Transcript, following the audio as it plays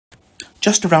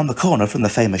Just around the corner from the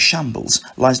famous Shambles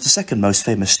lies the second most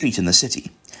famous street in the city.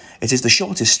 It is the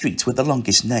shortest street with the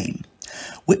longest name.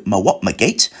 Whip-Ma-Whop-Ma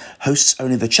Gate hosts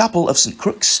only the Chapel of St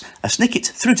Crux, a snicket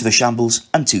through to the Shambles,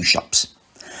 and 2 shops.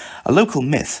 A local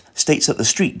myth states that the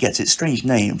street gets its strange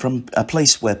name from a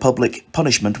place where public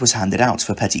punishment was handed out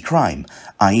for petty crime,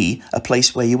 i.e. a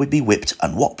place where you would be whipped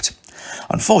and whopped.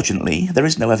 Unfortunately, there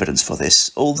is no evidence for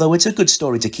this, although it's a good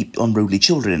story to keep unruly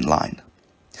children in line.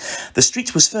 The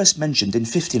street was first mentioned in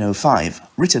 1505,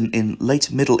 written in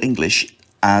late Middle English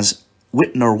as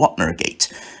Whitner-Watner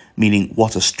Gate, meaning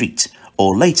what a street,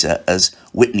 or later as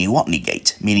Whitney-Watney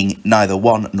Gate, meaning neither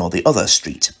one nor the other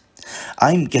street.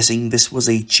 I'm guessing this was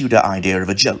a Tudor idea of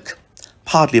a joke.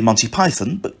 Hardly a Monty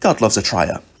Python, but God loves a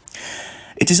trier.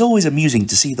 It is always amusing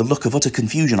to see the look of utter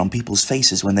confusion on people's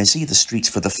faces when they see the streets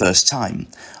for the first time,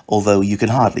 although you can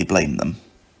hardly blame them.